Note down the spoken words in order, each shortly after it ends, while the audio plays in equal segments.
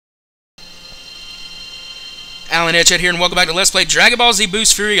Alan Etchet here, and welcome back to Let's Play Dragon Ball Z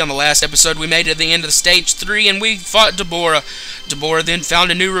Boost Fury. On the last episode, we made it to the end of the Stage 3, and we fought Deborah. Deborah then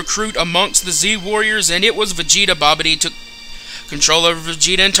found a new recruit amongst the Z Warriors, and it was Vegeta. Babidi took control over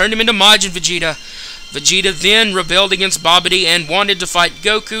Vegeta and turned him into Majin Vegeta. Vegeta then rebelled against Babidi and wanted to fight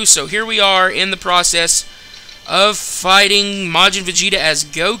Goku, so here we are in the process of fighting Majin Vegeta as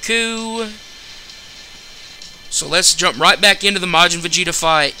Goku. So let's jump right back into the Majin Vegeta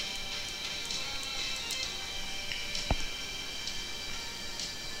fight.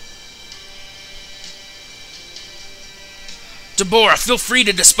 Deborah, feel free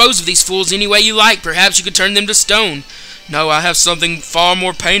to dispose of these fools any way you like. Perhaps you could turn them to stone. No, I have something far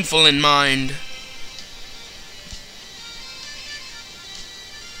more painful in mind.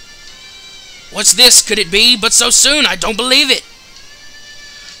 What's this? Could it be? But so soon, I don't believe it.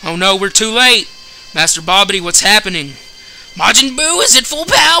 Oh no, we're too late. Master Babidi, what's happening? Majin Buu is at full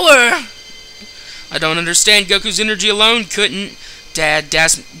power! I don't understand. Goku's energy alone couldn't. Dad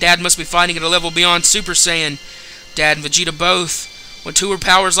must be fighting at a level beyond Super Saiyan. Dad and Vegeta both. When two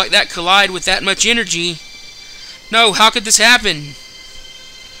powers like that collide with that much energy. No, how could this happen?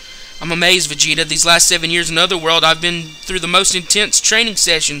 I'm amazed, Vegeta. These last 7 years in Otherworld, I've been through the most intense training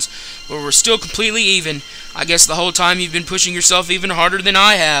sessions, but we're still completely even. I guess the whole time you've been pushing yourself even harder than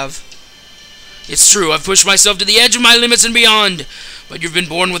I have. It's true, I've pushed myself to the edge of my limits and beyond, but you've been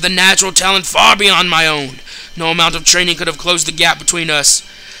born with a natural talent far beyond my own. No amount of training could have closed the gap between us.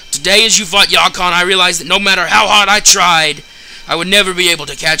 Today, as you fought Yakon, I realized that no matter how hard I tried, I would never be able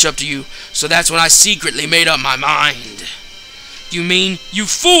to catch up to you, so that's when I secretly made up my mind. You mean, you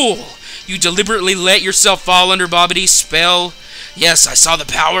fool! You deliberately let yourself fall under Babidi's spell? Yes, I saw the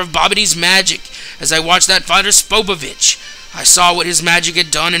power of Babidi's magic as I watched that fighter Spopovich. I saw what his magic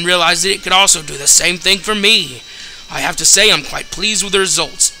had done and realized that it could also do the same thing for me. I have to say I'm quite pleased with the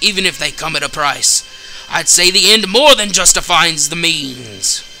results, even if they come at a price. I'd say the end more than justifies the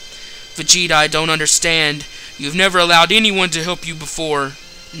means. Vegeta, I don't understand. You've never allowed anyone to help you before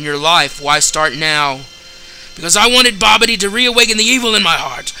in your life. Why start now? Because I wanted Babidi to reawaken the evil in my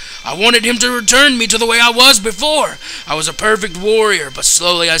heart. I wanted him to return me to the way I was before. I was a perfect warrior, but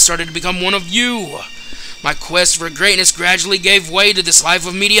slowly I started to become one of you. My quest for greatness gradually gave way to this life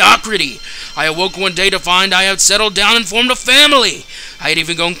of mediocrity. I awoke one day to find I had settled down and formed a family. I had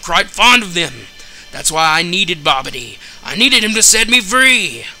even grown quite fond of them. That's why I needed Babidi. I needed him to set me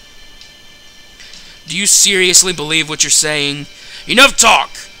free. Do you seriously believe what you're saying? Enough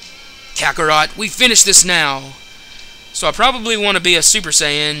talk! Kakarot, we finish this now. So I probably want to be a Super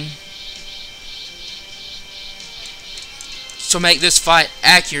Saiyan to make this fight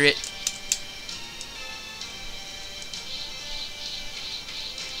accurate.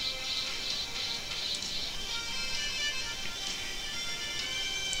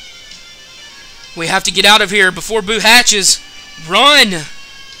 We have to get out of here before Buu hatches. Run!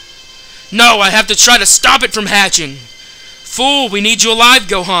 No, I have to try to stop it from hatching. Fool, we need you alive,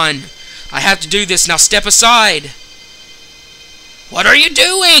 Gohan. I have to do this. Now step aside. What are you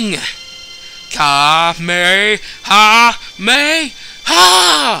doing? Kamehameha!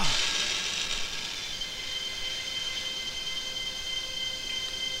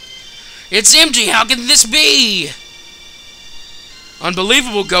 It's empty. How can this be?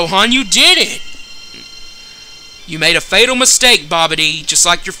 Unbelievable, Gohan. You did it. You made a fatal mistake, Babidi, just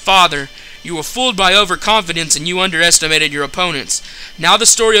like your father. You were fooled by overconfidence and you underestimated your opponents. Now the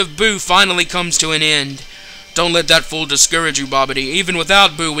story of Buu finally comes to an end. Don't let that fool discourage you, Babidi. Even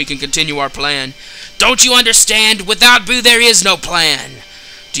without Buu, we can continue our plan. Don't you understand? Without Buu, there is no plan.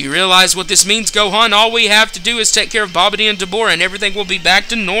 Do you realize what this means, Gohan? All we have to do is take care of Babidi and Deborah and everything will be back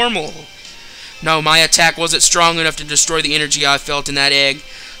to normal. No, my attack wasn't strong enough to destroy the energy I felt in that egg.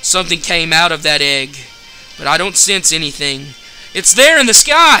 Something came out of that egg. But I don't sense anything. It's there in the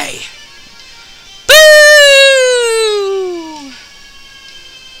sky! Boo!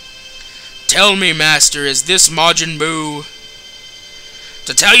 Tell me, Master, is this Majin Buu?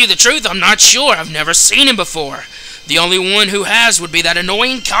 To tell you the truth, I'm not sure. I've never seen him before. The only one who has would be that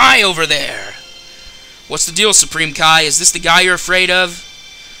annoying Kai over there. What's the deal, Supreme Kai? Is this the guy you're afraid of?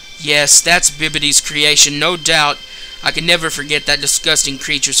 Yes, that's Bibidi's creation, no doubt. I can never forget that disgusting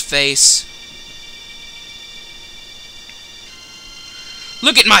creature's face.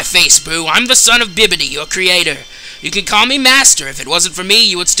 Look at my face, Buu. I'm the son of Babidi, your creator. You can call me Master. If it wasn't for me,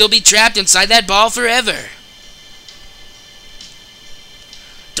 you would still be trapped inside that ball forever.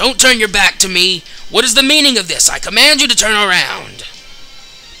 Don't turn your back to me. What is the meaning of this? I command you to turn around.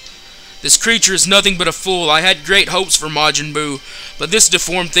 This creature is nothing but a fool. I had great hopes for Majin Buu, but this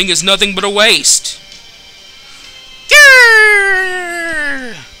deformed thing is nothing but a waste.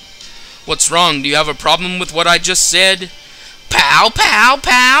 Grrr! What's wrong? Do you have a problem with what I just said? Pow, pow,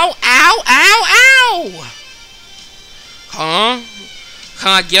 pow, ow, ow, ow! Huh?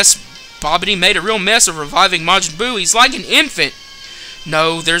 I guess Bobbity made a real mess of reviving Majin Buu. He's like an infant.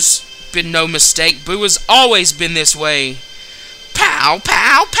 No, there's been no mistake. Buu has always been this way. Pow,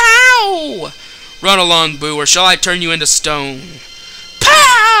 pow, pow! Run along, Buu, or shall I turn you into stone?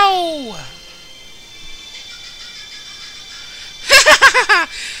 Pow!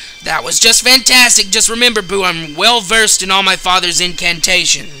 That was just fantastic. Just remember, Buu, I'm well versed in all my father's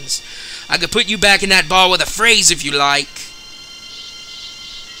incantations. I could put you back in that ball with a phrase if you like.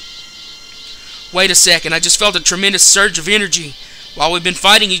 Wait a second, I just felt a tremendous surge of energy. While we've been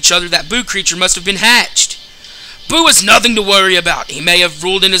fighting each other, that Buu creature must have been hatched. Buu is nothing to worry about. He may have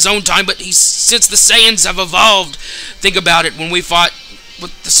ruled in his own time, but since the Saiyans have evolved, think about it. When we fought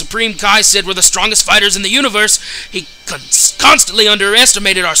what the Supreme Kai said were the strongest fighters in the universe, he constantly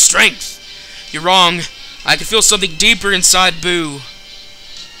underestimated our strength. You're wrong. I can feel something deeper inside Buu.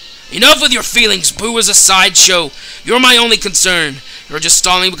 Enough with your feelings. Buu is a sideshow. You're my only concern. You're just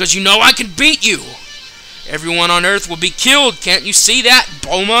stalling because you know I can beat you. Everyone on Earth will be killed. Can't you see that?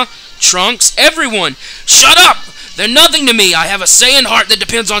 Bulma, Trunks, everyone. Shut up! They're nothing to me. I have a Saiyan heart that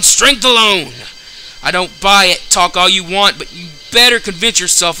depends on strength alone. I don't buy it. Talk all you want, but you better convince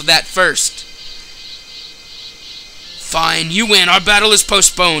yourself of that first. Fine, you win. Our battle is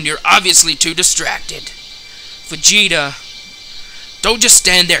postponed. You're obviously too distracted. Vegeta. Don't just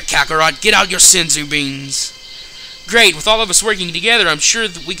stand there, Kakarot. Get out your Senzu beans. Great, with all of us working together, I'm sure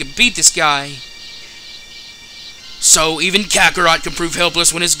that we could beat this guy. So, even Kakarot can prove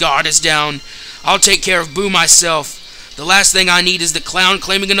helpless when his guard is down. I'll take care of Buu myself. The last thing I need is the clown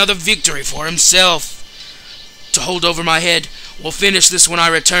claiming another victory for himself. To hold over my head, we'll finish this when I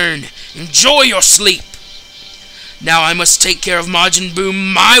return. Enjoy your sleep. Now I must take care of Majin Buu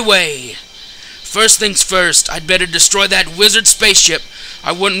my way. First things first, I'd better destroy that wizard spaceship.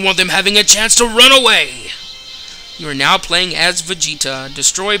 I wouldn't want them having a chance to run away. You are now playing as Vegeta.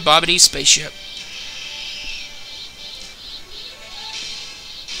 Destroy Bobbity's spaceship.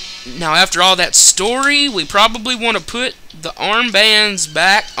 Now, after all that story, we probably want to put the armbands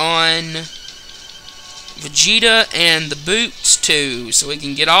back on Vegeta and the boots, too, so we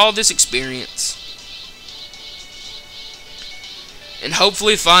can get all this experience. And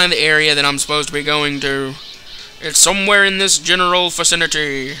hopefully find the area that I'm supposed to be going to. It's somewhere in this general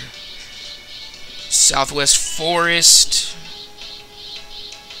vicinity. Southwest Forest.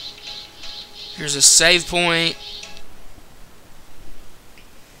 Here's a save point.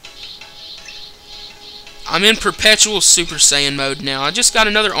 I'm in perpetual Super Saiyan mode now. I just got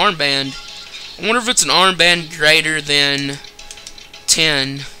another armband. I wonder if it's an armband greater than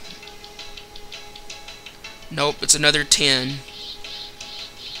 10. Nope, it's another 10.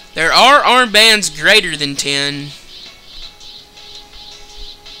 There are armbands greater than 10.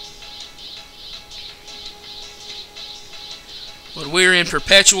 But we're in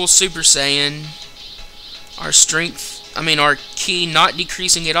perpetual Super Saiyan. Our strength, our ki not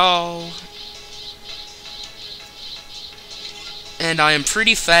decreasing at all. And I am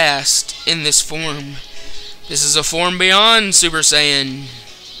pretty fast in this form. This is a form beyond Super Saiyan.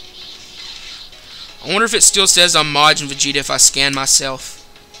 I wonder if it still says I'm Majin Vegeta if I scan myself.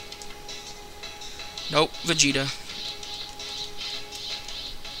 Nope, Vegeta.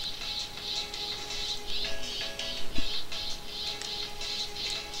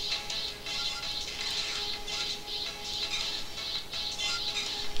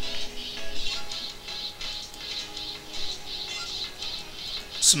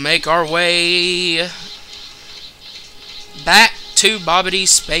 Let's make our way back to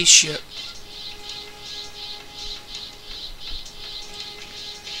Bobbity's spaceship.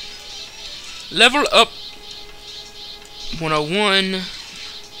 Level up 101.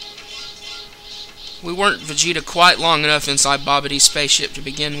 We weren't Vegeta quite long enough inside Bobbity's spaceship to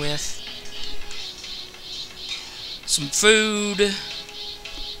begin with. Some food.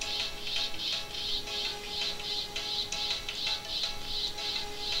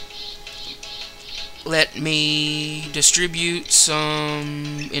 Let me distribute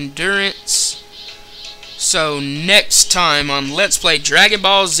some endurance. So next time on Let's Play Dragon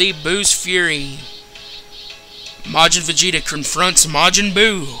Ball Z Buu's Fury, Majin Vegeta confronts Majin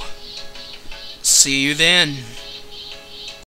Buu. See you then.